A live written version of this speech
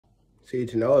See,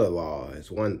 to know the law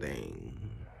is one thing.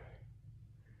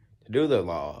 To do the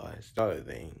law is another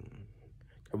thing.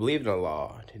 To believe in the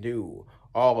law, to do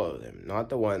all of them, not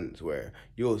the ones where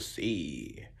you'll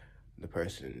see the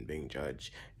person being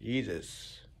judged.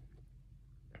 Jesus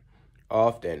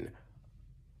often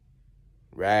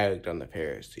ragged on the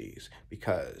Pharisees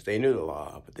because they knew the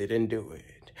law, but they didn't do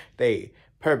it. They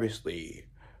purposely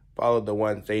followed the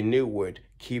ones they knew would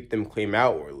keep them clean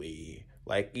outwardly,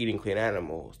 like eating clean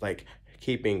animals, like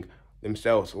keeping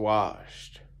themselves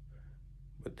washed.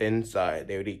 But inside,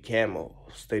 they would eat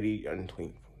camels, they'd eat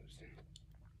unclean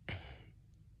foods.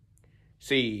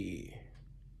 See,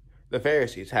 the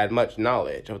Pharisees had much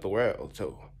knowledge of the world,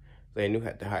 so they knew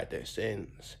how to hide their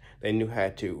sins. They knew how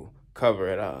to cover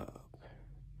it up.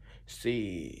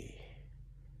 See,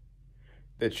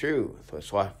 the truth was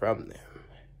far from them.